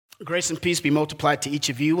Grace and peace be multiplied to each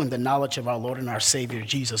of you in the knowledge of our Lord and our Savior,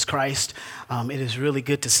 Jesus Christ. It is really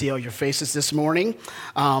good to see all your faces this morning.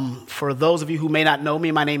 For those of you who may not know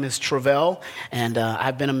me, my name is Travell, and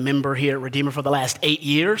I've been a member here at Redeemer for the last 8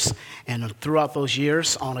 years. And throughout those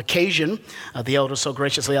years, on occasion, the elders so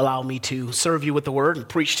graciously allow me to serve you with the word and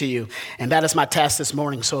preach to you. And that is my task this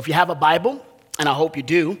morning. So if you have a Bible, and I hope you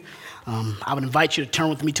do, I would invite you to turn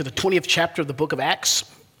with me to the 20th chapter of the book of Acts.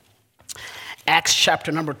 Acts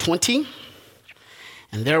chapter number 20,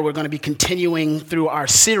 and there we're going to be continuing through our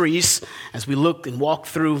series as we look and walk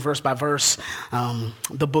through verse by verse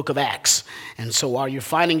the book of Acts. And so while you're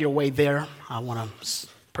finding your way there, I want to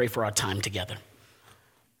pray for our time together.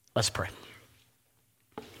 Let's pray.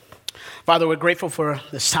 Father, we're grateful for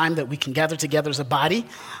this time that we can gather together as a body.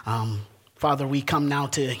 Father, we come now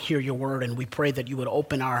to hear your word, and we pray that you would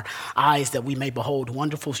open our eyes that we may behold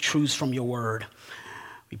wonderful truths from your word.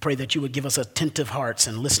 We pray that you would give us attentive hearts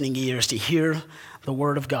and listening ears to hear the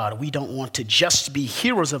word of God. We don't want to just be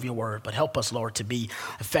hearers of your word, but help us, Lord, to be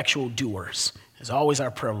effectual doers. It's always our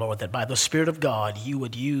prayer, Lord, that by the Spirit of God, you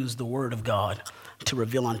would use the word of God to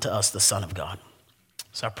reveal unto us the Son of God.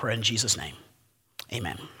 It's our prayer in Jesus' name.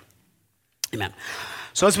 Amen. Amen.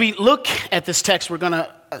 So as we look at this text, we're going to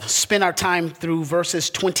spend our time through verses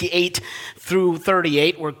 28 through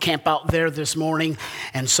 38. We'll camp out there this morning.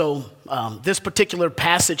 And so this particular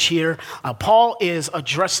passage here, Paul is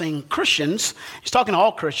addressing Christians. He's talking to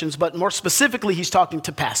all Christians, but more specifically, he's talking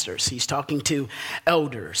to pastors. He's talking to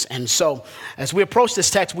elders. And so as we approach this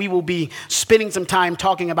text, we will be spending some time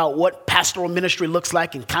talking about what pastoral ministry looks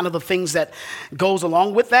like and kind of the things that goes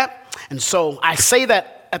along with that. And so I say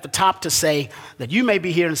that at the top to say that you may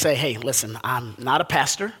be here and say, hey, listen, I'm not a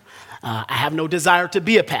pastor. I have no desire to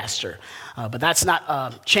be a pastor. But that's not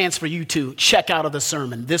a chance for you to check out of the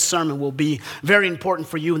sermon. This sermon will be very important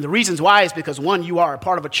for you. And the reasons why is because, one, you are a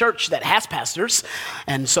part of a church that has pastors.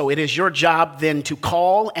 And so it is your job then to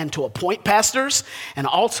call and to appoint pastors. And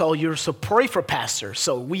also you're to pray for pastors.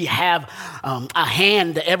 So we have a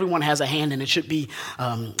hand, everyone has a hand, and it should be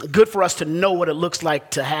good for us to know what it looks like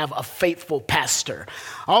to have a faithful pastor.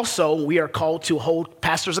 Also, we are called to hold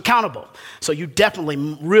pastors accountable. So you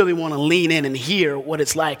definitely really want to lean in and hear what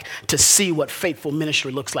it's like to see what faithful ministry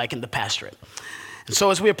looks like in the pastorate. And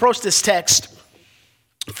so as we approach this text,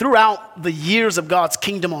 throughout the years of God's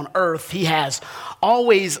kingdom on earth, he has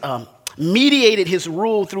always mediated his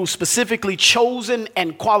rule through specifically chosen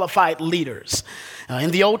and qualified leaders.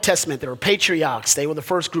 In the Old Testament, there were patriarchs. They were the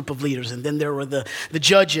first group of leaders. And then there were the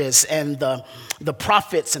judges and the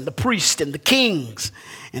prophets and the priests and the kings.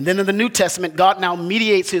 And then in the New Testament, God now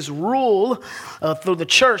mediates his rule through the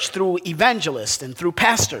church, through evangelists and through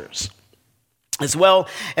pastors, as well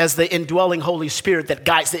as the indwelling Holy Spirit that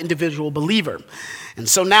guides the individual believer. And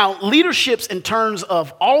so now leaderships in terms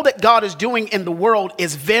of all that God is doing in the world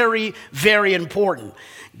is very, very important.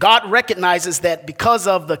 God recognizes that because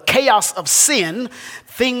of the chaos of sin,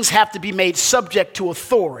 things have to be made subject to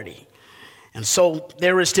authority. And so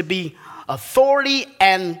there is to be authority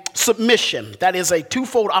and submission. That is a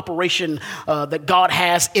twofold operation that God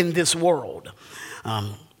has in this world.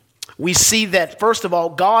 We see that, first of all,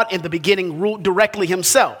 God in the beginning ruled directly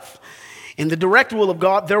himself. In the direct rule of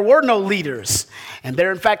God, there were no leaders. And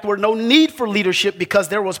there, in fact, were no need for leadership because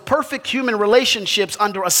there was perfect human relationships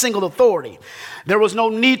under a single authority. There was no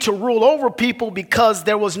need to rule over people because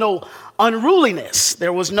there was no unruliness.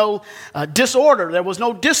 There was no disorder. There was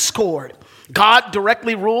no discord. God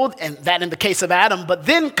directly ruled, and that in the case of Adam, but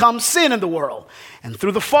then comes sin in the world. And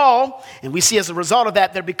through the fall, and we see as a result of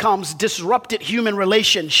that, there becomes disrupted human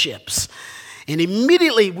relationships. And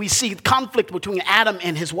immediately we see conflict between Adam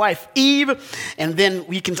and his wife Eve. And then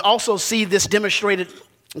we can also see this demonstrated,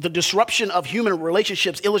 the disruption of human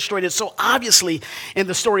relationships illustrated so obviously in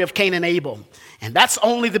the story of Cain and Abel. And that's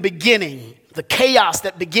only the beginning. The chaos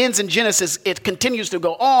that begins in Genesis, it continues to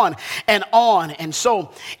go on. And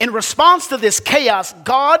so in response to this chaos,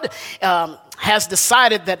 God has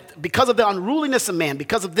decided that because of the unruliness of man,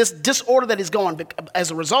 because of this disorder that is going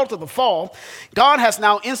as a result of the fall, God has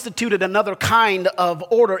now instituted another kind of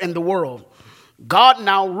order in the world. God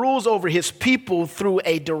now rules over his people through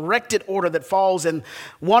a directed order that falls in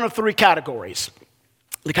one of three categories.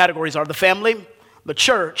 The categories are the family, the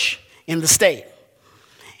church, and the state.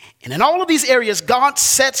 And in all of these areas, God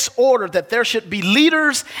sets order that there should be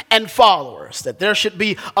leaders and followers, that there should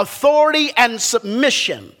be authority and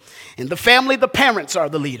submission. In the family, the parents are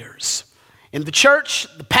the leaders. In the church,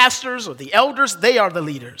 the pastors or the elders, they are the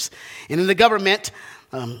leaders. And in the government,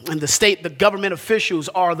 in the state, the government officials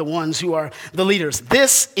are the ones who are the leaders.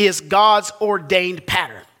 This is God's ordained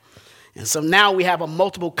pattern. And so now we have a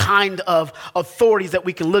multiple kind of authorities that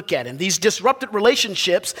we can look at. And these disrupted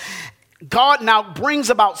relationships, God now brings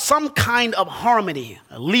about some kind of harmony.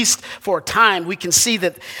 At least for a time, we can see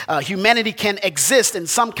that humanity can exist in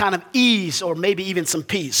some kind of ease or maybe even some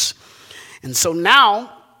peace. And so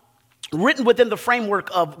now, written within the framework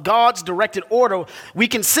of God's directed order, we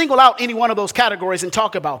can single out any one of those categories and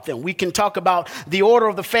talk about them. We can talk about the order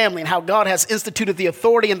of the family and how God has instituted the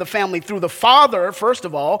authority in the family through the father, first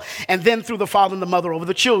of all, and then through the father and the mother over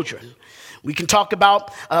the children. We can talk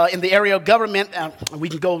about, in the area of government, we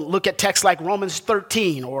can go look at texts like Romans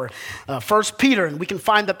 13 or 1 Peter, and we can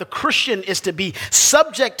find that the Christian is to be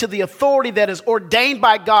subject to the authority that is ordained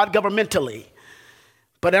by God governmentally.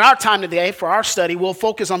 But in our time today, for our study, we'll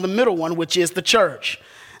focus on the middle one, which is the church.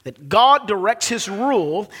 That God directs his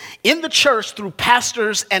rule in the church through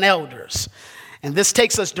pastors and elders. And this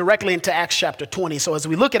takes us directly into Acts chapter 20. So as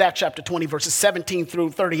we look at Acts chapter 20, verses 17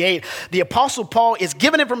 through 38, the Apostle Paul is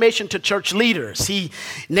giving information to church leaders.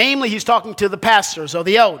 He's talking to the pastors or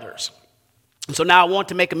the elders. And so now I want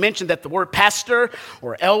to make a mention that the word pastor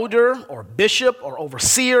or elder or bishop or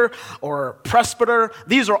overseer or presbyter,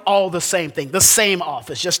 these are all the same thing, the same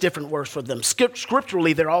office, just different words for them.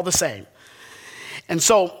 Scripturally, they're all the same. And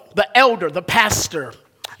so the elder, the pastor,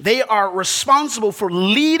 they are responsible for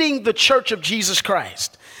leading the church of Jesus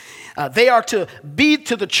Christ. They are to be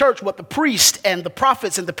to the church what the priests and the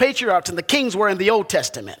prophets and the patriarchs and the kings were in the Old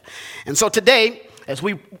Testament. And so today, as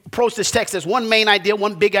we approach this text, there's one main idea,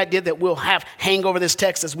 one big idea that we'll have hang over this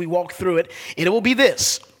text as we walk through it, and it will be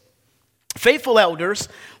this. Faithful elders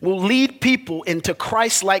will lead people into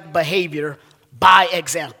Christ-like behavior by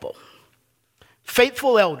example.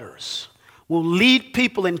 Faithful elders will lead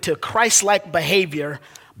people into Christ-like behavior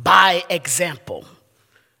by example.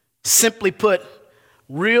 Simply put,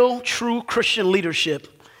 real, true Christian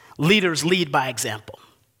leaders lead by example.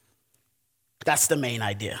 That's the main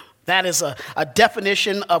idea. That is a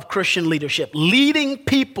definition of Christian leadership, leading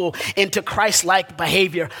people into Christ-like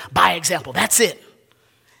behavior by example. That's it.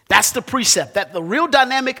 That's the precept. That the real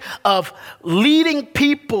dynamic of leading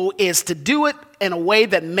people is to do it in a way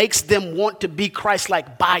that makes them want to be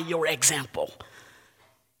Christ-like by your example.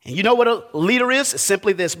 And you know what a leader is? It's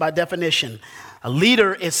simply this by definition. A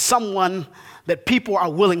leader is someone that people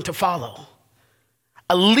are willing to follow.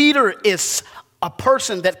 A leader is a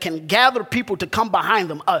person that can gather people to come behind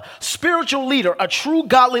them. A spiritual leader, a true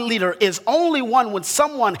godly leader, is only one when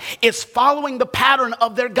someone is following the pattern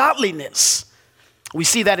of their godliness. We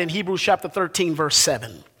see that in Hebrews chapter 13, verse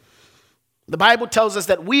 7. The Bible tells us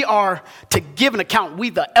that we are to give an account. We,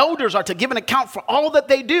 the elders, are to give an account for all that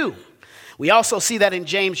they do. We also see that in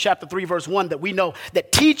James chapter 3, verse 1, that we know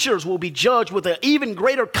that teachers will be judged with an even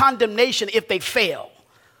greater condemnation if they fail.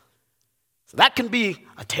 So that can be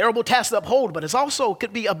a terrible task to uphold, but it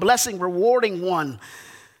could be a blessing, rewarding one.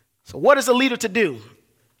 So what is a leader to do?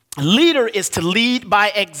 A leader is to lead by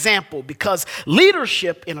example, because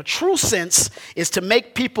leadership in a true sense is to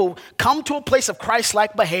make people come to a place of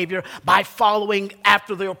Christ-like behavior by following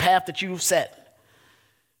after their path that you've set.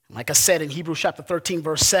 Like I said in Hebrews chapter 13,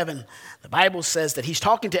 verse 7, the Bible says that he's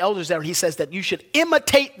talking to elders there, and he says that you should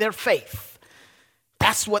imitate their faith.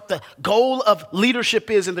 That's what the goal of leadership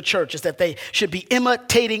is in the church, is that they should be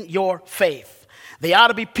imitating your faith. They ought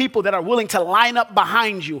to be people that are willing to line up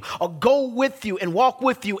behind you or go with you and walk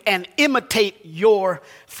with you and imitate your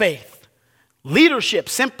faith. Leadership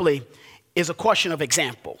simply is a question of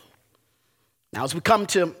example. Now, as we come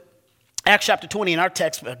to Acts chapter 20 in our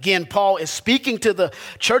text, again, Paul is speaking to the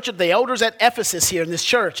church of the elders at Ephesus here in this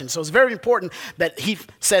church. And so it's very important that he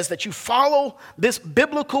says that you follow this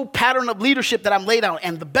biblical pattern of leadership that I'm laid out.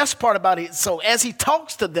 And the best part about it, so as he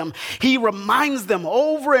talks to them, he reminds them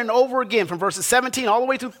over and over again from verses 17 all the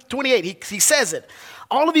way to 28. He says it.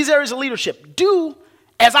 All of these areas of leadership, do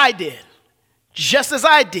as I did, just as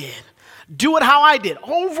I did. Do it how I did,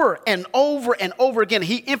 over and over and over again.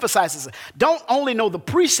 He emphasizes it. Don't only know the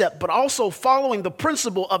precept, but also following the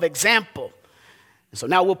principle of example. And so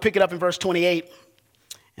now we'll pick it up in verse 28.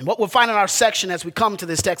 And what we'll find in our section as we come to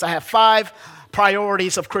this text, I have 5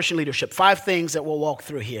 priorities of Christian leadership, 5 things that we'll walk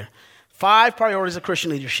through here. 5 priorities of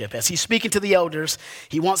Christian leadership. As he's speaking to the elders,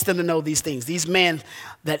 he wants them to know these things. These men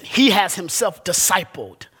that he has himself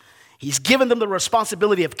discipled. He's given them the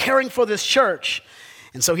responsibility of caring for this church.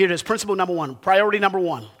 And so here it is, principle number 1, priority number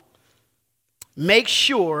 1. Make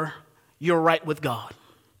sure you're right with God.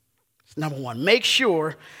 Number 1, make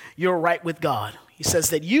sure you're right with God. He says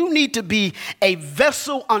that you need to be a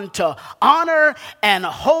vessel unto honor and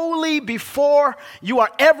holy before you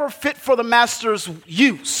are ever fit for the master's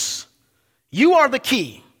use. You are the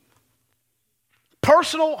key.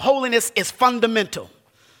 Personal holiness is fundamental.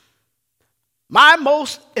 My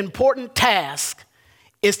most important task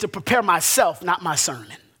is to prepare myself, not my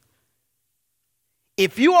sermon.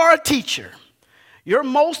 If you are a teacher, your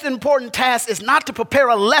most important task is not to prepare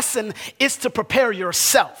a lesson, it's to prepare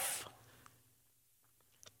yourself.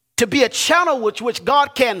 To be a channel which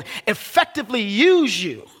God can effectively use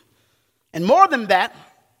you. And more than that,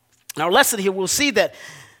 in our lesson here, we'll see that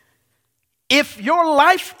if your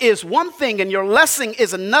life is one thing and your lesson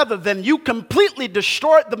is another, then you completely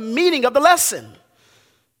destroy the meaning of the lesson.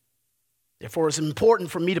 Therefore, it's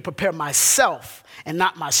important for me to prepare myself and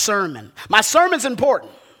not my sermon. My sermon's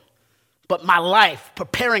important, but my life,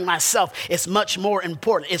 preparing myself, is much more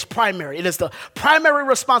important. It's primary. It is the primary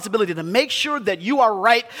responsibility to make sure that you are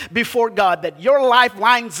right before God, that your life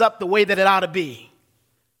lines up the way that it ought to be.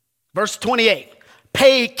 Verse 28,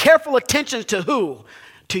 pay careful attention to who?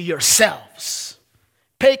 To yourselves.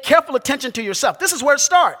 Pay careful attention to yourself. This is where it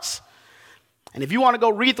starts. And if you want to go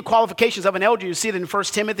read the qualifications of an elder, you see it in 1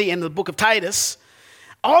 Timothy and the book of Titus.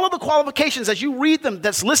 All of the qualifications, as you read them,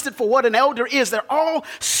 that's listed for what an elder is, they're all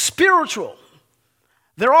spiritual.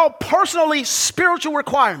 They're all personally spiritual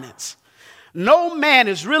requirements. No man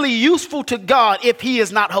is really useful to God if he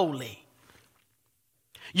is not holy.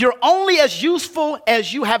 You're only as useful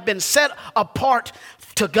as you have been set apart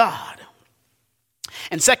to God.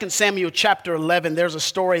 In 2 Samuel chapter 11, there's a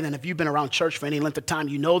story, and if you've been around church for any length of time,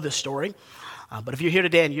 you know this story. But if you're here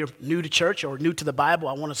today and you're new to church or new to the Bible,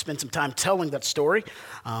 I want to spend some time telling that story.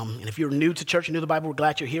 And if you're new to church and new to the Bible, we're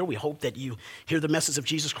glad you're here. We hope that you hear the message of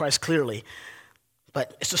Jesus Christ clearly.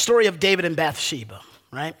 But it's the story of David and Bathsheba,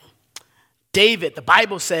 right? David, the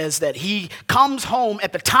Bible says that he comes home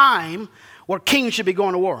at the time where kings should be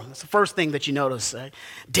going to war. That's the first thing that you notice. Right?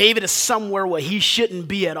 David is somewhere where he shouldn't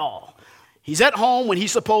be at all. He's at home when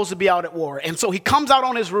he's supposed to be out at war. And so he comes out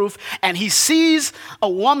on his roof and he sees a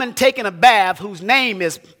woman taking a bath whose name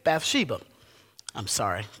is Bathsheba. I'm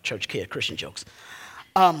sorry, church kid, Christian jokes.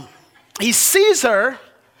 He sees her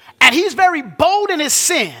and he's very bold in his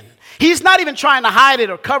sin. He's not even trying to hide it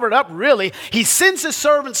or cover it up, really. He sends his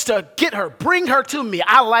servants to get her, bring her to me.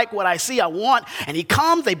 I like what I see, I want. And he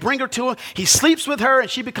comes, they bring her to him. He sleeps with her and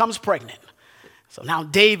she becomes pregnant. So now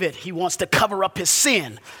David, he wants to cover up his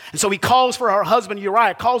sin. And so he calls for her husband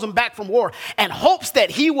Uriah, calls him back from war, and hopes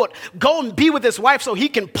that he would go and be with his wife so he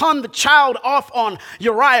can pawn the child off on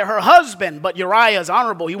Uriah, her husband. But Uriah is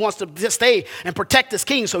honorable. He wants to just stay and protect his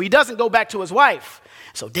king, so he doesn't go back to his wife.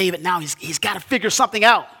 So David now, he's got to figure something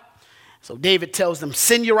out. So David tells them,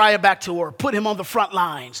 send Uriah back to her, put him on the front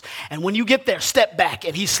lines. And when you get there, step back,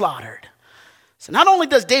 and he's slaughtered. So not only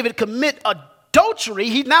does David commit adultery,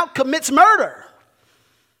 he now commits murder.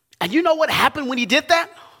 And you know what happened when he did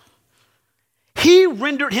that? He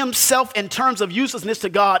rendered himself in terms of uselessness to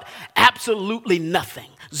God absolutely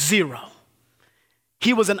nothing. Zero.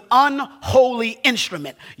 He was an unholy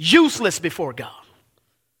instrument, useless before God.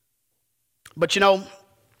 But you know,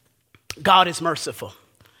 God is merciful.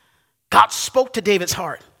 God spoke to David's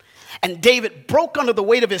heart. And David broke under the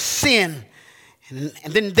weight of his sin.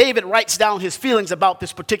 And then David writes down his feelings about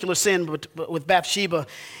this particular sin with Bathsheba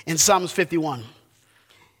in Psalms 51.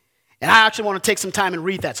 And I actually want to take some time and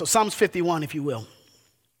read that. So Psalms 51, if you will.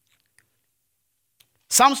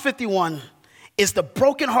 Psalms 51 is the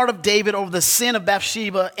broken heart of David over the sin of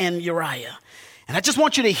Bathsheba and Uriah. And I just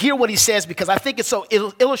want you to hear what he says because I think it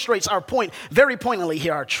illustrates our point very poignantly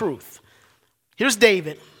here, our truth. Here's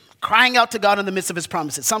David crying out to God in the midst of his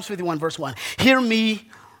promises. Psalms 51, verse 1. Hear me.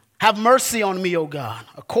 Have mercy on me, O God,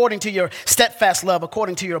 according to your steadfast love,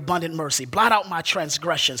 according to your abundant mercy. Blot out my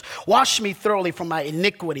transgressions. Wash me thoroughly from my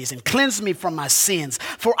iniquities and cleanse me from my sins.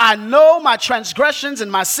 For I know my transgressions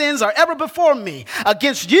and my sins are ever before me.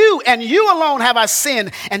 Against you and you alone have I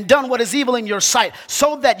sinned and done what is evil in your sight,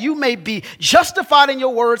 so that you may be justified in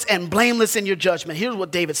your words and blameless in your judgment. Here's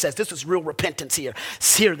what David says. This is real repentance here.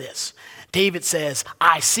 Hear this. David says,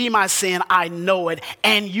 I see my sin, I know it,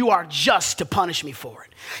 and you are just to punish me for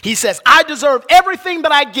it. He says, I deserve everything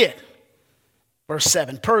that I get. Verse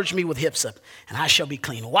 7, purge me with hyssop, and I shall be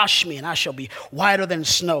clean. Wash me, and I shall be whiter than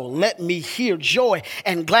snow. Let me hear joy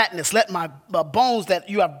and gladness. Let my bones that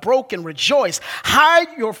you have broken rejoice.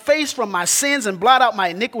 Hide your face from my sins and blot out my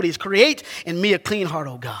iniquities. Create in me a clean heart,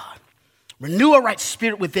 O God. Renew a right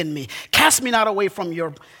spirit within me. Cast me not away from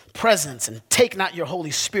your presence and take not your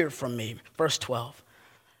Holy Spirit from me. Verse 12.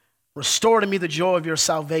 Restore to me the joy of your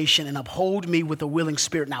salvation and uphold me with a willing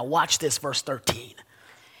spirit. Now watch this, verse 13.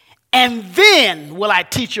 And then will I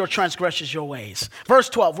teach your transgressions your ways. Verse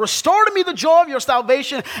 12. Restore to me the joy of your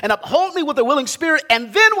salvation and uphold me with a willing spirit.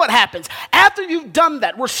 And then what happens? After you've done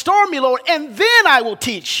that, restore me, Lord, and then I will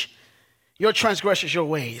teach your transgressions your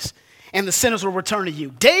ways. and the sinners will return to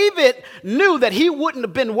you. David knew that he wouldn't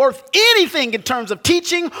have been worth anything in terms of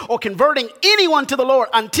teaching or converting anyone to the Lord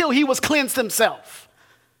until he was cleansed himself.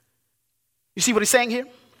 You see what he's saying here?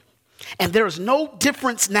 And there is no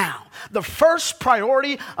difference now. The first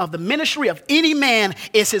priority of the ministry of any man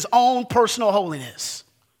is his own personal holiness.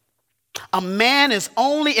 A man is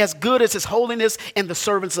only as good as his holiness in the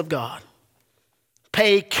servants of God.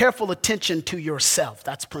 Pay careful attention to yourself.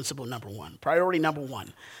 That's principle number one. Priority number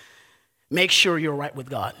one. Make sure you're right with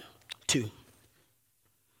God. 2.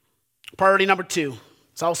 Priority number 2.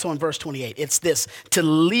 It's also in verse 28. It's this: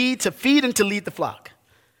 to feed and to lead the flock.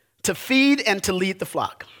 To feed and to lead the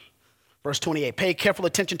flock. Verse 28. Pay careful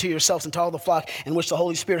attention to yourselves and to all the flock in which the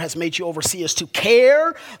Holy Spirit has made you overseers, to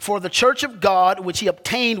care for the church of God, which he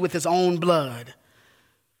obtained with his own blood.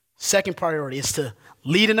 Second priority is to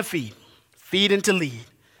lead and to feed. Feed and to lead.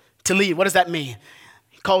 To lead, what does that mean?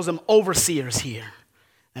 He calls them overseers here.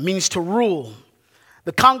 That means to rule.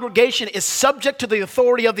 The congregation is subject to the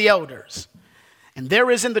authority of the elders. And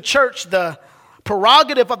there is in the church the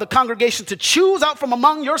prerogative of the congregation to choose out from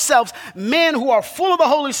among yourselves men who are full of the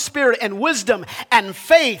Holy Spirit and wisdom and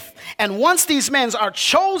faith. And once these men are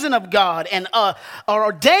chosen of God and are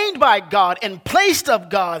ordained by God and placed of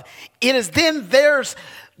God, it is then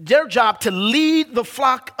their job to lead the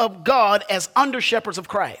flock of God as under shepherds of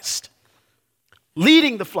Christ.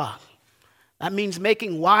 Leading the flock. That means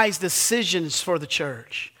making wise decisions for the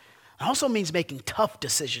church. It also means making tough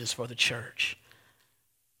decisions for the church.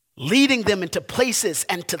 Leading them into places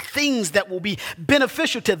and to things that will be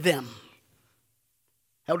beneficial to them.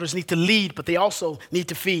 Elders need to lead, but they also need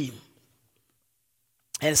to feed.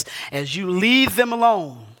 As you leave them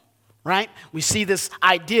alone, right? We see this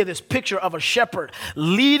idea, this picture of a shepherd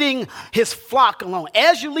leading his flock alone.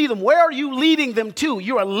 As you lead them, where are you leading them to?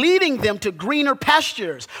 You are leading them to greener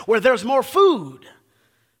pastures where there's more food.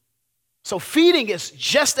 So feeding is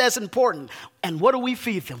just as important. And what do we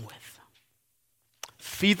feed them with?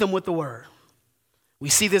 Feed them with the word. We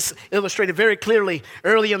see this illustrated very clearly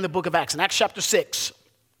early in the book of Acts. In Acts chapter 6,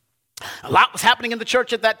 a lot was happening in the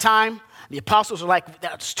church at that time. The apostles are like,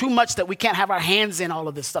 that's too much that we can't have our hands in all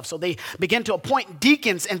of this stuff. So they begin to appoint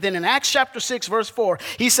deacons. And then in Acts chapter 6, verse 4,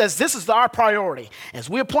 he says, this is our priority. As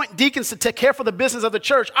we appoint deacons to take care for the business of the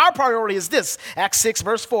church, our priority is this. Acts 6,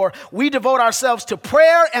 verse 4, we devote ourselves to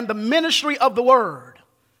prayer and the ministry of the word.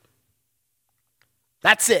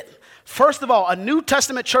 That's it. First of all, a New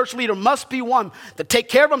Testament church leader must be one to take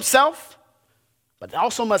care of himself, but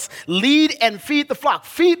also must lead and feed the flock.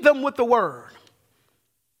 Feed them with the word.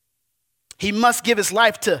 He must give his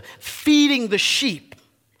life to feeding the sheep,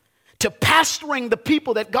 to pastoring the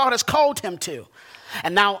people that God has called him to.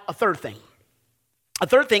 And now a third thing,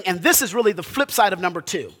 and this is really the flip side of number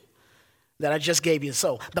 2 that I just gave you.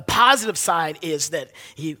 So the positive side is that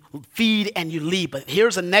you feed and you lead, but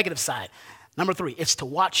here's a negative side. Number 3, it's to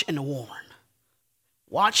watch and to warn.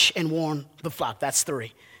 Watch and warn the flock. That's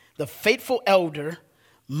 3. The faithful elder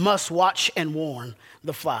must watch and warn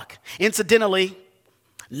the flock. Incidentally,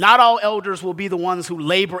 not all elders will be the ones who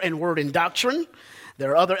labor in word and doctrine.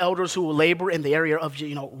 There are other elders who will labor in the area of,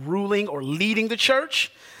 ruling or leading the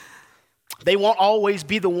church. They won't always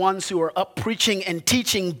be the ones who are up preaching and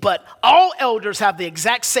teaching, but all elders have the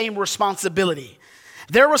exact same responsibility.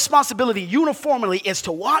 Their responsibility uniformly is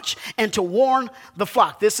to watch and to warn the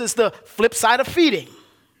flock. This is the flip side of feeding,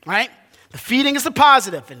 right? The feeding is the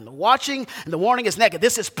positive, and the watching and the warning is negative.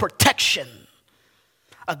 This is protection.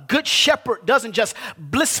 A good shepherd doesn't just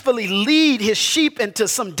blissfully lead his sheep into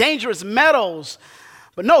some dangerous meadows,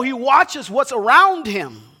 but no, he watches what's around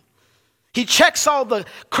him. He checks all the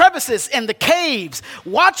crevices and the caves,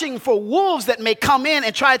 watching for wolves that may come in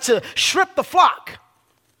and try to strip the flock.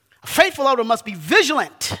 A faithful elder must be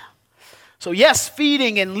vigilant. So yes,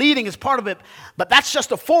 feeding and leading is part of it, but that's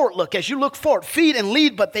just a forward look. As you look forward, feed and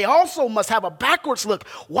lead, but they also must have a backwards look,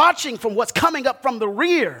 watching from what's coming up from the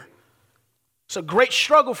rear. It's a great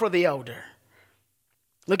struggle for the elder.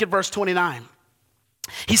 Look at verse 29.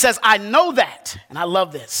 He says, I know that, and I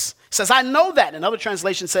love this. He says, I know that. Another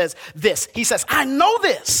translation says this. He says, I know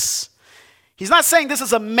this. He's not saying this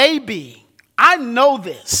is a maybe. I know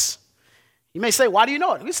this. You may say, why do you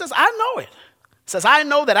know it? He says, I know it. He says, I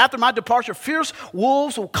know that after my departure, fierce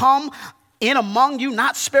wolves will come in among you,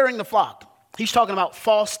 not sparing the flock. He's talking about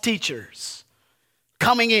false teachers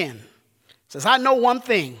coming in. He says, I know one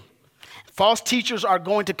thing. False teachers are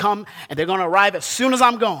going to come, and they're going to arrive as soon as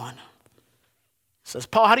I'm gone. Says,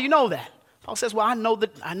 Paul, how do you know that? Paul says, well,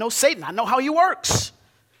 I know Satan. I know how he works.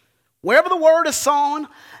 Wherever the word is sown,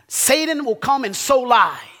 Satan will come and sow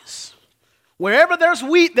lies. Wherever there's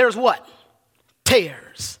wheat, there's what?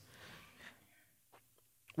 Tares.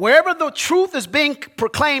 Wherever the truth is being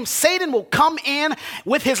proclaimed, Satan will come in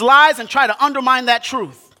with his lies and try to undermine that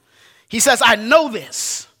truth. He says, I know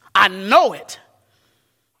this. I know it.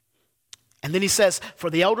 And then he says, for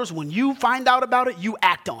the elders, when you find out about it, you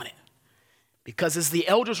act on it. Because it's the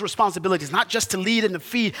elders' responsibility. It's not just to lead and to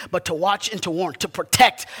feed, but to watch and to warn, to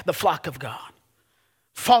protect the flock of God.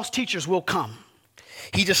 False teachers will come.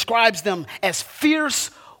 He describes them as fierce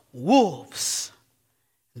wolves.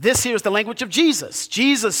 This here is the language of Jesus.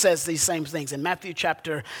 Jesus says these same things in Matthew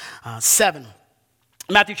chapter 7.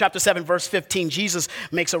 Matthew chapter 7, verse 15, Jesus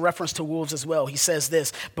makes a reference to wolves as well. He says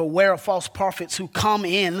this, beware of false prophets who come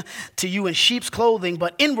in to you in sheep's clothing,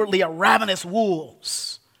 but inwardly are ravenous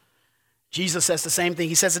wolves. Jesus says the same thing.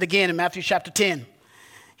 He says it again in Matthew chapter 10.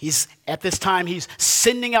 At this time, he's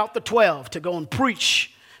sending out the 12 to go and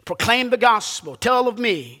preach, proclaim the gospel, tell of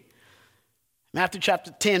me. Matthew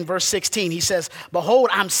chapter 10, verse 16, he says, behold,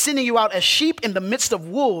 I'm sending you out as sheep in the midst of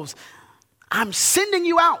wolves. I'm sending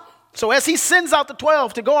you out. So as he sends out the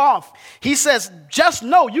 12 to go off, he says, just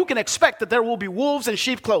know you can expect that there will be wolves in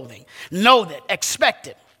sheep clothing. Know that, expect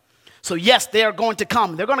it. So yes, they are going to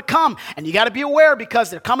come. They're going to come, and you got to be aware because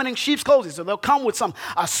they're coming in sheep's clothing. So they'll come with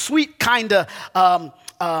a sweet kind of,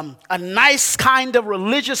 a nice kind of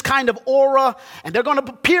religious kind of aura, and they're going to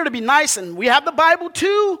appear to be nice, and we have the Bible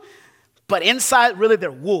too, but inside really they're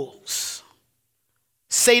wolves.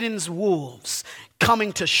 Satan's wolves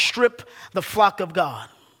coming to strip the flock of God.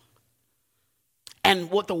 And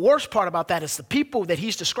what the worst part about that is the people that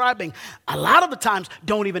he's describing, a lot of the times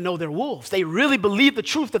don't even know they're wolves. They really believe the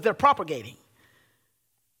truth that they're propagating.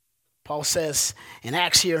 Paul says in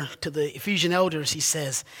Acts here to the Ephesian elders, he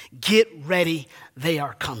says, get ready, they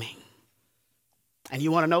are coming. And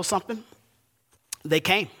you want to know something? They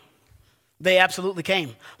came. They absolutely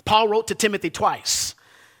came. Paul wrote to Timothy twice.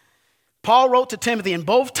 Paul wrote to Timothy, and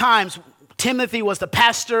both times Timothy was the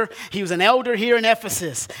pastor. He was an elder here in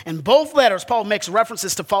Ephesus. In both letters, Paul makes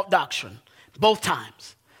references to false doctrine. Both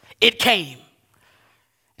times. It came.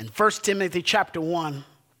 In 1 Timothy chapter 1,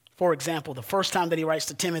 for example, the first time that he writes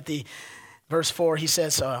to Timothy, verse 4, he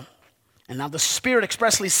says, and now the Spirit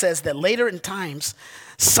expressly says that later in times,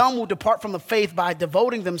 some will depart from the faith by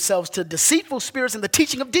devoting themselves to deceitful spirits and the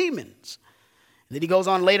teaching of demons. And then he goes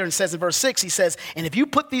on later and says in verse 6, he says, and if you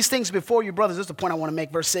put these things before you, brothers, this is the point I want to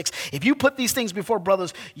make, verse 6. If you put these things before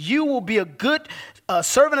brothers, you will be a good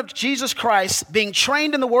servant of Jesus Christ, being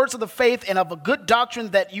trained in the words of the faith and of a good doctrine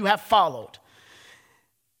that you have followed.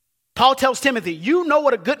 Paul tells Timothy, you know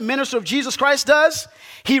what a good minister of Jesus Christ does?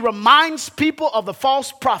 He reminds people of the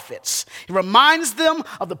false prophets. He reminds them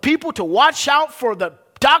of the people to watch out for the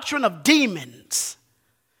doctrine of demons.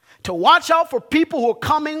 To watch out for people who are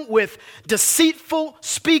coming with deceitful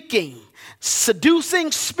speaking,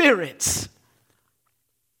 seducing spirits.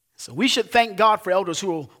 So we should thank God for elders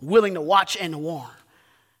who are willing to watch and warn.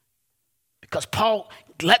 Because Paul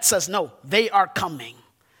lets us know they are coming.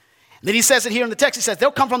 Then he says it here in the text. He says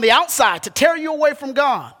they'll come from the outside to tear you away from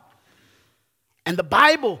God. And the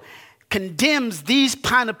Bible condemns these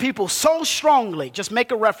kind of people so strongly. Just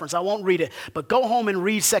make a reference. I won't read it. But go home and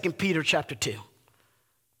read 2 Peter chapter 2.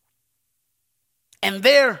 And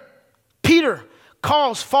there, Peter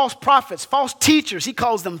calls false prophets, false teachers, he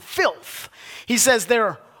calls them filth. He says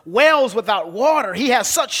they're wells without water. He has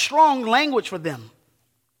such strong language for them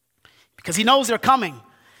because he knows they're coming.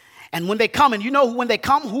 And when they come, and you know when they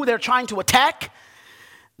come, who they're trying to attack?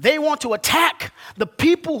 They want to attack the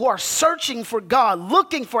people who are searching for God,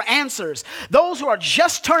 looking for answers. Those who are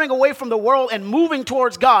just turning away from the world and moving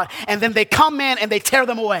towards God. And then they come in and they tear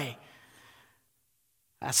them away.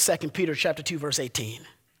 That's 2 Peter chapter 2, verse 18.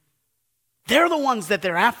 They're the ones that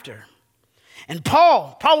they're after. And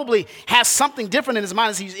Paul probably has something different in his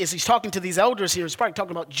mind as he's talking to these elders here. He's probably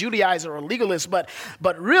talking about Judaizer or legalist, but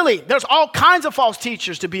really, there's all kinds of false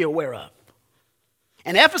teachers to be aware of.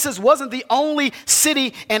 And Ephesus wasn't the only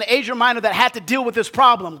city in Asia Minor that had to deal with this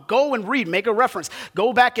problem. Go and read, make a reference.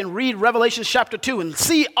 Go back and read Revelation chapter 2 and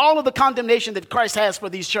see all of the condemnation that Christ has for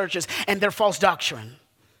these churches and their false doctrine.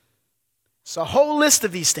 It's a whole list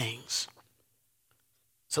of these things.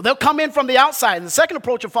 So they'll come in from the outside. And the second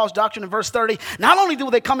approach of false doctrine in verse 30, not only do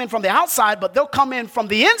they come in from the outside, but they'll come in from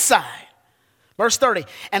the inside. Verse 30,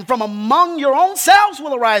 and from among your own selves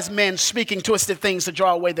will arise men speaking twisted things to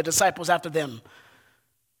draw away the disciples after them.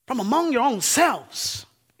 From among your own selves.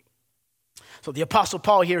 So the Apostle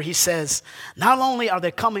Paul here, he says, not only are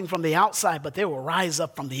they coming from the outside, but they will rise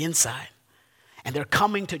up from the inside. And they're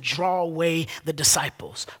coming to draw away the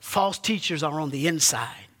disciples. False teachers are on the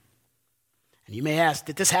inside. And you may ask,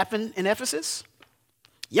 did this happen in Ephesus?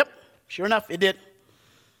 Yep, sure enough, it did.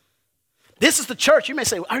 This is the church. You may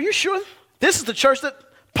say, are you sure? This is the church that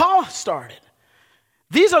Paul started.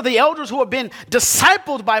 These are the elders who have been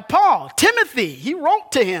discipled by Paul. Timothy, he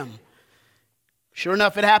wrote to him. Sure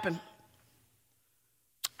enough, it happened.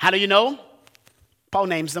 How do you know? Paul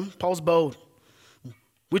names them. Paul's bold.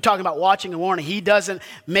 We're talking about watching and warning. He doesn't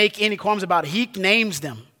make any qualms about it. He names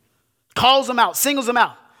them, calls them out, singles them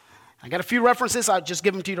out. I got a few references. I'll just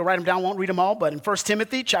give them to you to write them down. Won't read them all. But in 1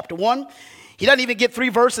 Timothy chapter 1, he doesn't even get 3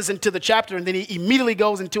 verses into the chapter, and then he immediately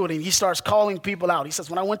goes into it, and he starts calling people out. He says,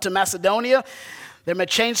 when I went to Macedonia, they may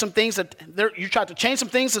change some things. You tried to change some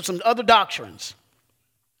things of some other doctrines.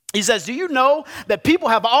 He says, do you know that people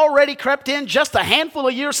have already crept in just a handful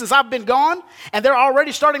of years since I've been gone, and they're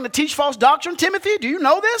already starting to teach false doctrine, Timothy? Do you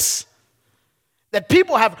know this? That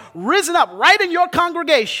people have risen up right in your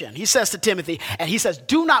congregation, he says to Timothy, and he says,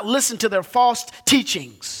 do not listen to their false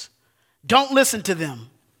teachings. Don't listen to them.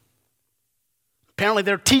 Apparently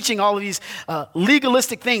they're teaching all of these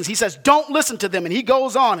legalistic things. He says, don't listen to them. And he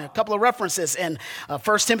goes on, a couple of references in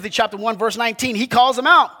 1 Timothy chapter 1, verse 19. He calls them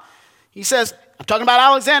out. He says, I'm talking about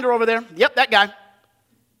Alexander over there. Yep, that guy.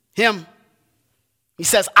 Him. He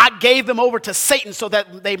says, I gave them over to Satan so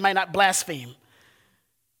that they might not blaspheme.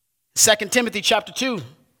 2 Timothy chapter 2,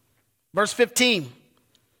 verse 15.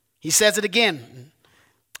 He says it again.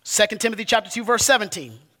 2 Timothy chapter 2, verse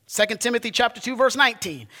 17. 2 Timothy chapter 2, verse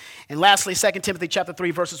 19. And lastly, 2 Timothy chapter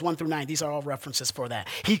 3, verses 1 through 9. These are all references for that.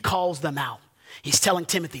 He calls them out. He's telling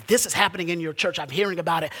Timothy, this is happening in your church. I'm hearing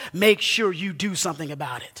about it. Make sure you do something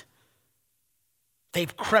about it.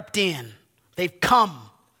 They've crept in. They've come.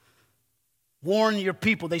 Warn your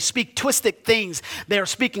people. They speak twisted things. They're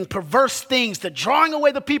speaking perverse things. They're drawing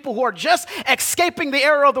away the people who are just escaping the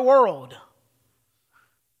error of the world.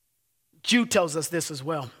 Jude tells us this as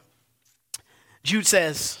well. Jude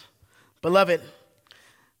says, beloved,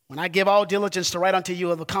 when I give all diligence to write unto you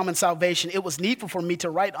of the common salvation, it was needful for me to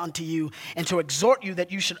write unto you and to exhort you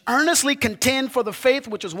that you should earnestly contend for the faith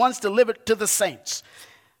which was once delivered to the saints.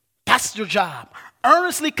 That's your job.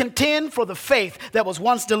 Earnestly contend for the faith that was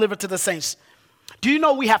once delivered to the saints. Do you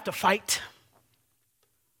know we have to fight?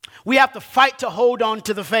 We have to fight to hold on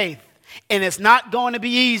to the faith. And it's not going to be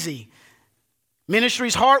easy. Ministry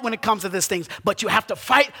is hard when it comes to these things, but you have to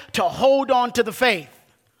fight to hold on to the faith.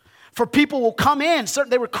 For people will come in,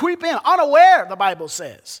 they will creep in, unaware, the Bible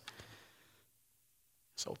says.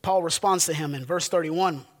 So Paul responds to him in verse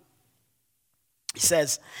 31. He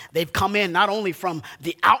says, they've come in not only from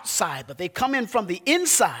the outside, but they've come in from the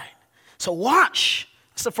inside. So watch.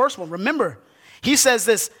 That's the first one. Remember, he says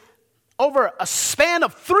this over a span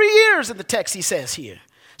of 3 years in the text, he says here.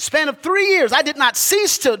 Span of 3 years, I did not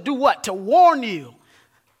cease to do what? To warn you.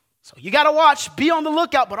 So you got to watch, be on the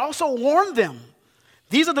lookout, but also warn them.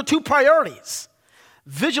 These are the 2 priorities.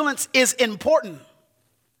 Vigilance is important.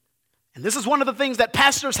 And this is one of the things that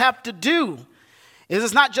pastors have to do. It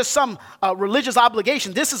is not just some religious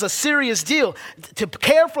obligation. This is a serious deal. To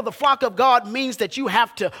care for the flock of God means that you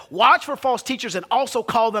have to watch for false teachers and also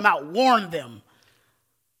call them out, warn them.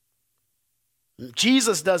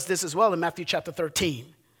 Jesus does this as well in Matthew chapter 13.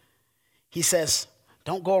 He says,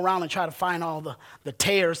 don't go around and try to find all the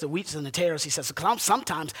tares, the wheats and the tares. He says,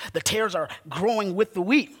 sometimes the tares are growing with the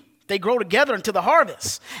wheat. They grow together into the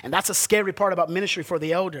harvest. And that's a scary part about ministry for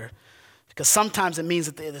the elder. Because sometimes it means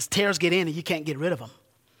that the tares get in and you can't get rid of them.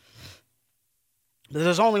 But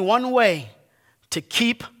there's only one way to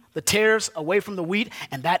keep the tares away from the wheat,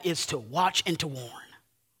 and that is to watch and to warn.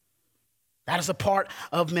 That is a part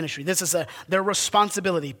of ministry. This is their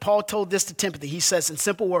responsibility. Paul told this to Timothy. He says in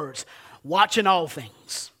simple words, watch in all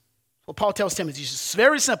things. Well, Paul tells Timothy, it's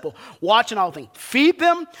very simple. Watch in all things. Feed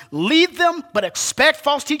them, lead them, but expect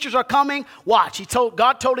false teachers are coming. Watch.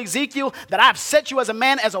 God told Ezekiel that I have set you as a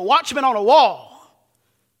man, as a watchman on a wall.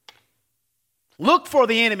 Look for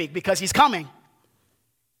the enemy because he's coming.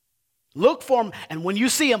 Look for him, and when you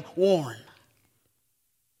see him, warn.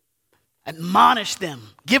 Admonish them.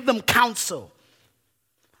 Give them counsel.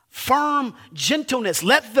 Firm gentleness.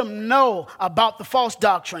 Let them know about the false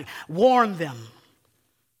doctrine. Warn them.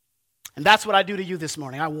 And that's what I do to you this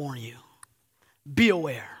morning. I warn you. Be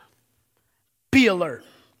aware. Be alert.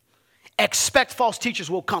 Expect false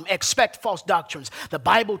teachers will come. Expect false doctrines. The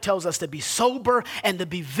Bible tells us to be sober and to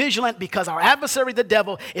be vigilant because our adversary, the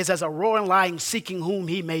devil, is as a roaring lion seeking whom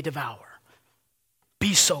he may devour.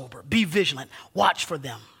 Be sober. Be vigilant. Watch for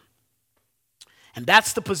them. And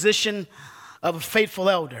that's the position of a faithful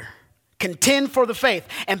elder. Contend for the faith.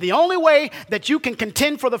 And the only way that you can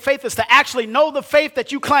contend for the faith is to actually know the faith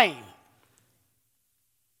that you claim.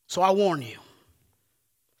 So I warn you.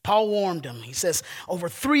 Paul warned him. He says, over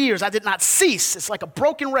 3 years, I did not cease. It's like a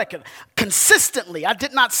broken record. Consistently, I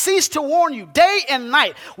did not cease to warn you day and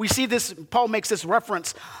night. We see this, Paul makes this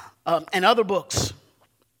reference in other books.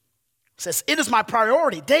 He says, it is my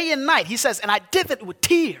priority day and night. He says, and I did it with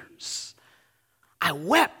tears. I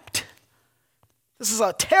wept. This is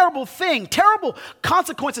a terrible thing. Terrible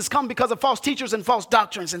consequences come because of false teachers and false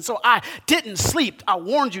doctrines. And so I didn't sleep. I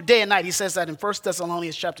warned you day and night. He says that in 1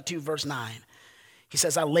 Thessalonians chapter 2, verse 9. He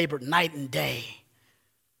says, I labored night and day.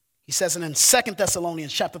 He says it in 2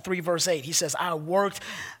 Thessalonians chapter 3, verse 8. He says, I worked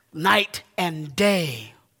night and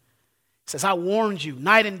day. He says, I warned you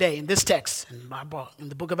night and day in this text, in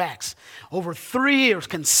the book of Acts. Over 3 years,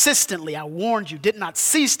 consistently, I warned you, did not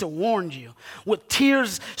cease to warn you, with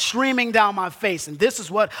tears streaming down my face. And this is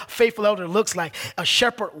what a faithful elder looks like. A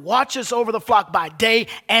shepherd watches over the flock by day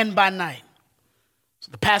and by night.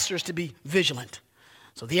 So the pastor is to be vigilant.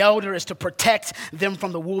 So the elder is to protect them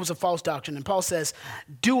from the wolves of false doctrine. And Paul says,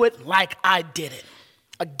 do it like I did it.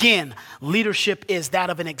 Again, leadership is that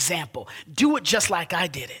of an example. Do it just like I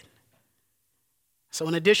did it. So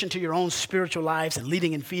in addition to your own spiritual lives and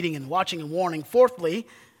leading and feeding and watching and warning, fourth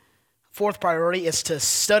priority is to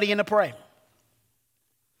study and to pray.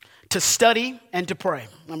 To study and to pray.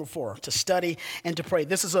 Number 4, to study and to pray.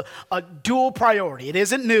 This is a dual priority. It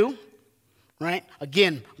isn't new. Right?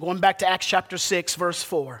 Again, going back to Acts chapter 6, verse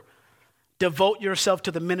 4. Devote yourself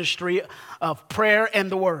to the ministry of prayer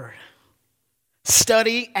and the word.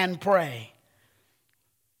 Study and pray.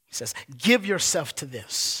 He says, give yourself to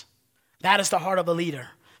this. That is the heart of a leader.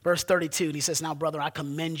 Verse 32, he says, now, brother, I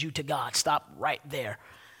commend you to God. Stop right there.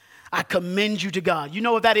 I commend you to God. You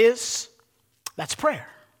know what that is? That's prayer.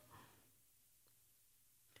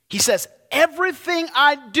 He says, everything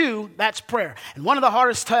I do, that's prayer. And one of the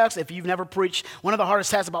hardest tasks, if you've never preached, one of the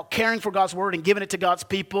hardest tasks about caring for God's word and giving it to God's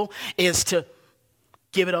people is to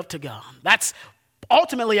give it up to God. That's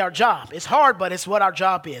ultimately our job. It's hard, but it's what our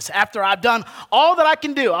job is. After I've done all that I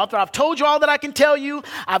can do, after I've told you all that I can tell you,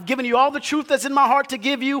 I've given you all the truth that's in my heart to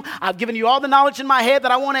give you, I've given you all the knowledge in my head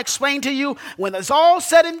that I want to explain to you, when it's all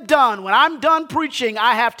said and done, when I'm done preaching,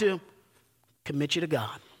 I have to commit you to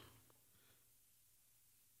God.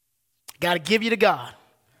 Got to give you to God.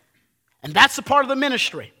 And that's the part of the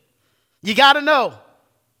ministry. You got to know,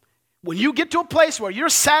 when you get to a place where you're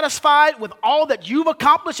satisfied with all that you've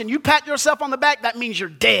accomplished and you pat yourself on the back, that means you're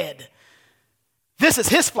dead. This is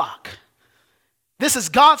his flock. This is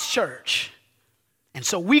God's church. And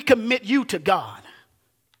so we commit you to God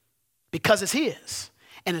because it's his.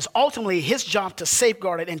 And it's ultimately his job to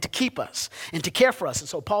safeguard it and to keep us and to care for us. And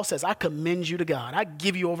so Paul says, I commend you to God. I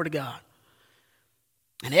give you over to God.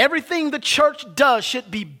 And everything the church does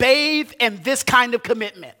should be bathed in this kind of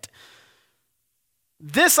commitment.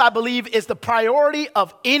 This, I believe, is the priority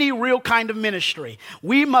of any real kind of ministry.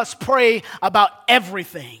 We must pray about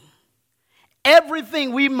everything.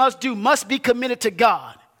 Everything we must do must be committed to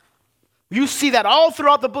God. You see that all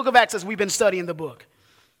throughout the book of Acts as we've been studying the book.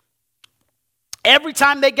 Every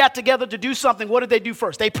time they got together to do something, what did they do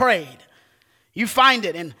first? They prayed. You find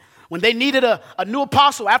it. And when they needed a new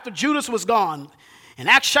apostle after Judas was gone, in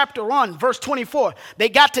Acts chapter 1, verse 24, they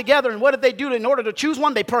got together, and what did they do in order to choose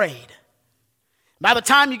one? They prayed. By the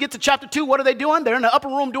time you get to chapter 2, what are they doing? They're in the upper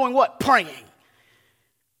room doing what? Praying.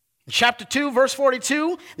 In chapter 2, verse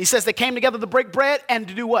 42, he says they came together to break bread and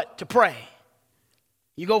to do what? To pray.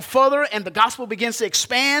 You go further, and the gospel begins to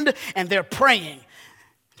expand, and they're praying.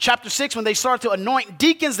 Chapter 6, when they start to anoint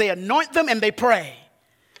deacons, they anoint them and they pray.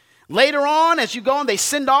 Later on, as you go and they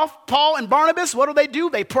send off Paul and Barnabas, what do?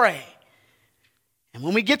 They pray. And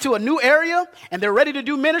when we get to a new area and they're ready to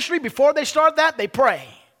do ministry, before they start that, they pray.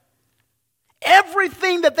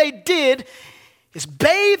 Everything that they did is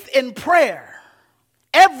bathed in prayer.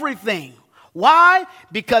 Everything. Why?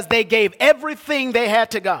 Because they gave everything they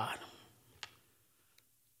had to God.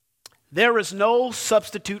 There is no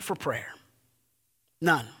substitute for prayer.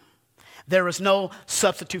 None. There is no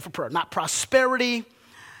substitute for prayer. Not prosperity,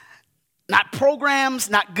 not programs,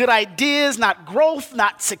 not good ideas, not growth,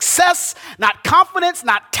 not success, not confidence,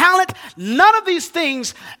 not talent. None of these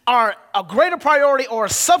things are a greater priority or a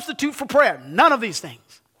substitute for prayer. None of these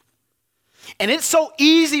things. And it's so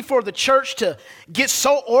easy for the church to get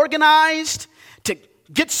so organized, to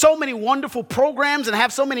get so many wonderful programs and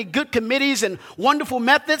have so many good committees and wonderful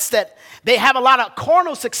methods that they have a lot of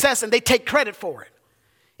carnal success and they take credit for it.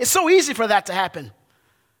 It's so easy for that to happen.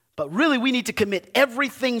 But really, we need to commit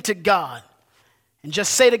everything to God and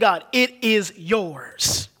just say to God, it is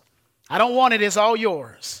yours. I don't want it, it's all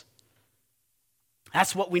yours.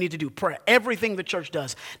 That's what we need to do, prayer. Everything the church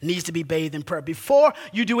does needs to be bathed in prayer. Before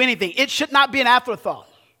you do anything, it should not be an afterthought.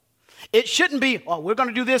 It shouldn't be, oh, we're going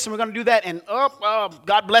to do this and we're going to do that, and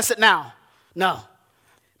God bless it now. No.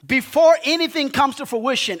 Before anything comes to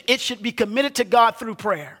fruition, it should be committed to God through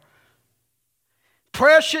prayer.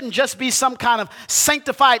 Prayer shouldn't just be some kind of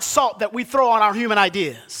sanctified salt that we throw on our human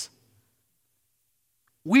ideas.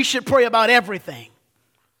 We should pray about everything.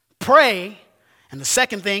 Pray, and the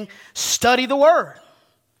second thing, study the word.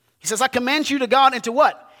 He says, I commend you to God and to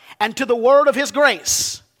what? And to the word of his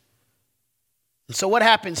grace. And so what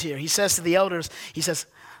happens here? He says to the elders, he says,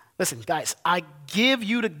 listen, guys, I give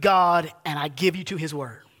you to God and I give you to his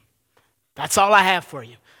word. That's all I have for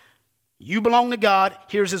you. You belong to God.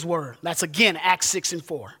 Here's his word. That's again, Acts 6 and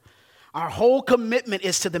 4. Our whole commitment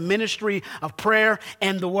is to the ministry of prayer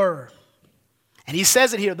and the word. And he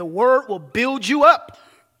says it here, the word will build you up.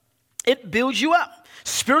 It builds you up.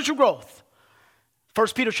 Spiritual growth. 1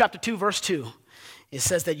 Peter chapter 2, verse 2. It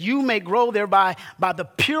says that you may grow thereby by the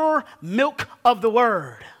pure milk of the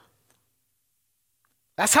word.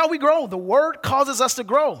 That's how we grow. The word causes us to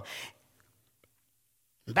grow.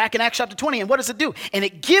 Back in Acts chapter 20, and what does it do? And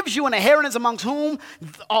it gives you an inheritance amongst whom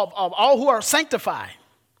of all who are sanctified.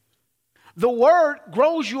 The word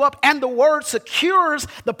grows you up, and the word secures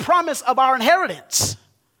the promise of our inheritance.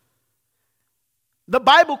 The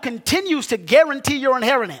Bible continues to guarantee your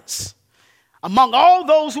inheritance among all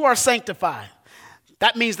those who are sanctified.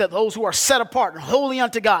 That means that those who are set apart and holy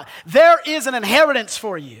unto God, there is an inheritance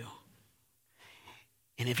for you.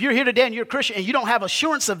 And if you're here today and you're a Christian and you don't have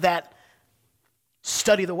assurance of that,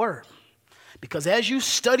 study the word. Because as you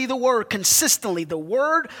study the word consistently, the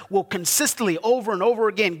word will consistently over and over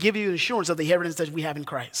again give you assurance of the inheritance that we have in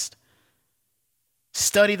Christ.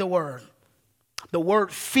 Study the word. The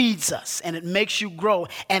word feeds us and it makes you grow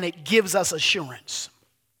and it gives us assurance.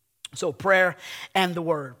 So prayer and the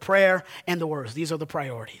word. Prayer and the words. These are the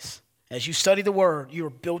priorities. As you study the word,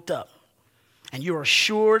 you're built up. And you're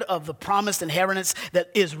assured of the promised inheritance that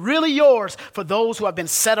is really yours for those who have been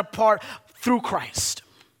set apart through Christ.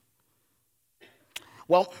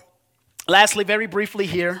 Well, lastly, very briefly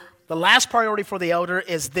here, the last priority for the elder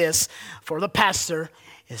is this, for the pastor,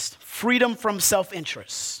 is freedom from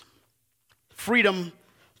self-interest. Freedom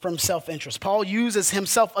from self-interest. Paul uses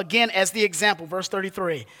himself again as the example, verse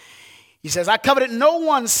 33. He says, I coveted no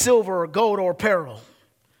one's silver or gold or apparel.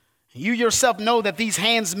 You yourself know that these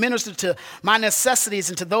hands ministered to my necessities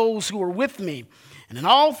and to those who were with me. And in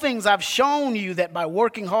all things I've shown you that by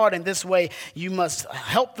working hard in this way, you must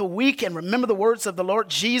help the weak and remember the words of the Lord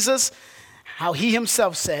Jesus, how he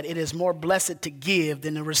himself said, it is more blessed to give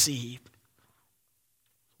than to receive.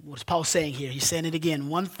 What's Paul saying here? He's saying it again.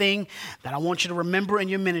 One thing that I want you to remember in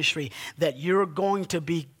your ministry, that you're going to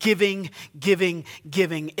be giving.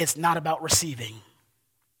 It's not about receiving.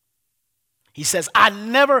 He says, I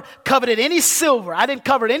never coveted any silver. I didn't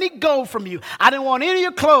covet any gold from you. I didn't want any of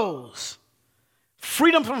your clothes.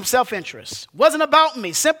 Freedom from self-interest. Wasn't about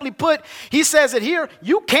me. Simply put, he says it here,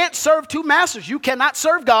 you can't serve two masters. You cannot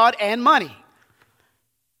serve God and money.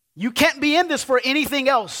 You can't be in this for anything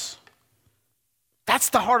else. That's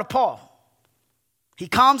the heart of Paul. He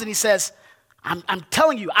comes and he says, I'm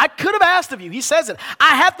telling you, I could have asked of you. He says it.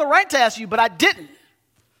 I had the right to ask you, but I didn't.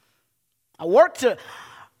 I worked to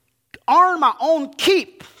earn my own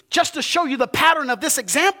keep just to show you the pattern of this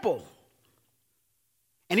example.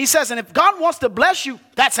 And he says, and if God wants to bless you,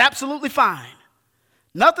 that's absolutely fine.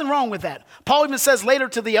 Nothing wrong with that. Paul even says later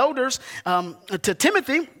to the elders, to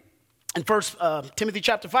Timothy, in 1 Timothy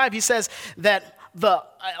chapter 5, he says that the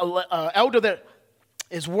elder that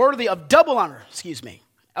is worthy of double honor,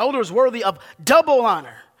 elder is worthy of double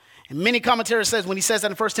honor. And many commentators says when he says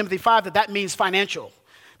that in 1 Timothy 5, that means financial.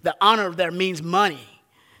 The honor there means money.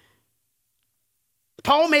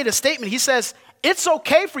 Paul made a statement. He says, it's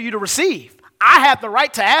okay for you to receive. I had the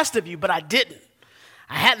right to ask of you, but I didn't.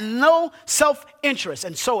 I had no self-interest.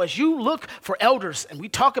 And so as you look for elders, and we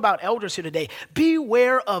talk about elders here today,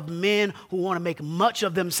 beware of men who want to make much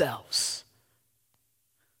of themselves,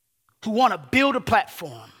 who want to build a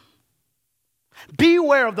platform.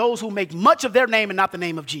 Beware of those who make much of their name and not the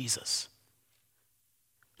name of Jesus.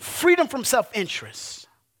 Freedom from self-interest.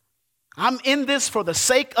 I'm in this for the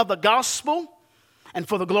sake of the gospel and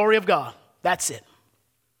for the glory of God. That's it.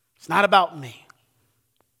 It's not about me.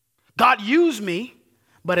 God used me,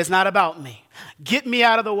 but it's not about me. Get me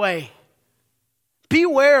out of the way.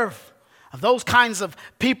 Beware of those kinds of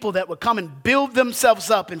people that would come and build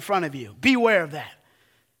themselves up in front of you. Beware of that.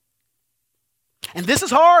 And this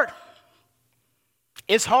is hard.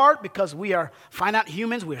 It's hard because we are finite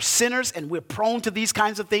humans, we're sinners, and we're prone to these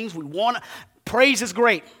kinds of things. Praise is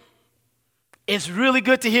great. It's really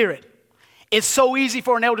good to hear it. It's so easy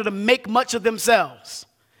for an elder to make much of themselves.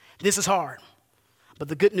 This is hard. But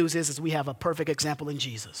the good news is we have a perfect example in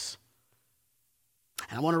Jesus.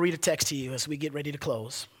 And I want to read a text to you as we get ready to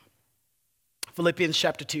close. Philippians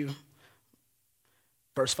chapter 2,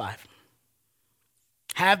 verse 5.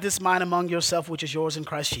 Have this mind among yourself, which is yours in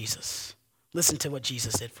Christ Jesus. Listen to what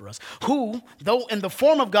Jesus did for us. Who, though in the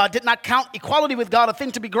form of God, did not count equality with God a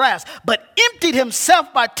thing to be grasped, but emptied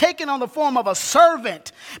himself by taking on the form of a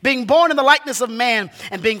servant, being born in the likeness of man,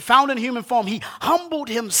 and being found in human form. He humbled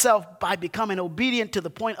himself by becoming obedient to the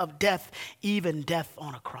point of death, even death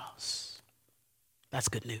on a cross. That's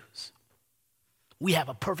good news. We have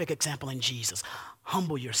a perfect example in Jesus.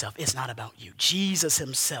 Humble yourself. It's not about you. Jesus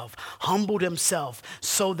himself humbled himself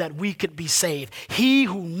so that we could be saved. He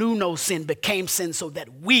who knew no sin became sin so that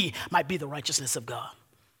we might be the righteousness of God.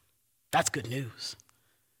 That's good news.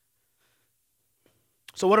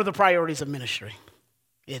 So what are the priorities of ministry?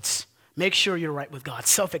 It's make sure you're right with God.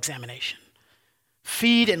 Self-examination.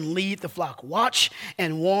 Feed and lead the flock. Watch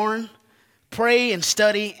and warn. Pray and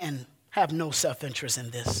study and have no self-interest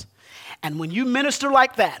in this. And when you minister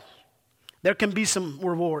like that, there can be some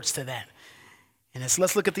rewards to that. And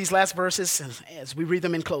let's look at these last verses as we read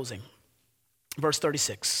them in closing. Verse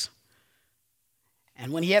 36.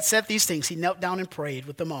 And when he had said these things, he knelt down and prayed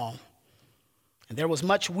with them all. And there was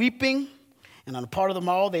much weeping. And on the part of them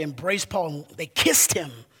all, they embraced Paul and they kissed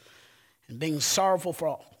him. And being sorrowful for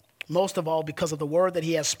all, most of all because of the word that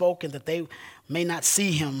he has spoken, that they may not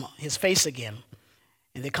see his face again.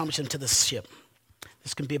 And they accompanied him to the ship.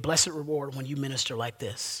 This can be a blessed reward when you minister like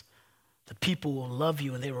this. The people will love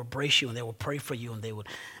you and they will embrace you and they will pray for you and they will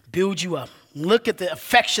build you up. Look at the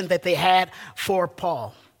affection that they had for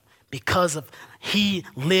Paul because of he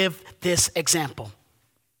lived this example.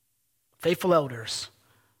 Faithful elders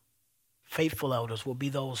will be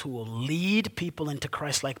those who will lead people into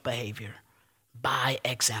Christ-like behavior by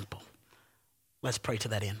example. Let's pray to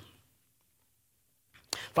that end.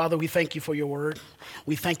 Father, we thank you for your word.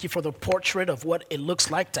 We thank you for the portrait of what it looks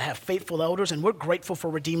like to have faithful elders, and we're grateful for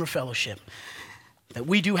Redeemer Fellowship, that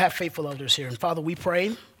we do have faithful elders here. And Father, we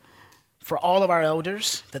pray for all of our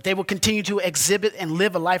elders, that they will continue to exhibit and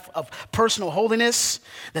live a life of personal holiness,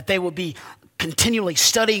 that they will be continually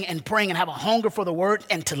studying and praying and have a hunger for the word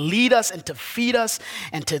and to lead us and to feed us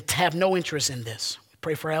and to have no interest in this. We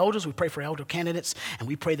pray for elders, we pray for elder candidates, and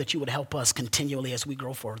we pray that you would help us continually as we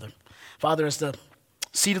grow further. Father, as the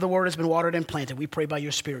seed of the word has been watered and planted, we pray by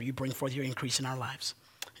your Spirit you bring forth your increase in our lives.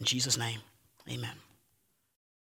 In Jesus' name, amen.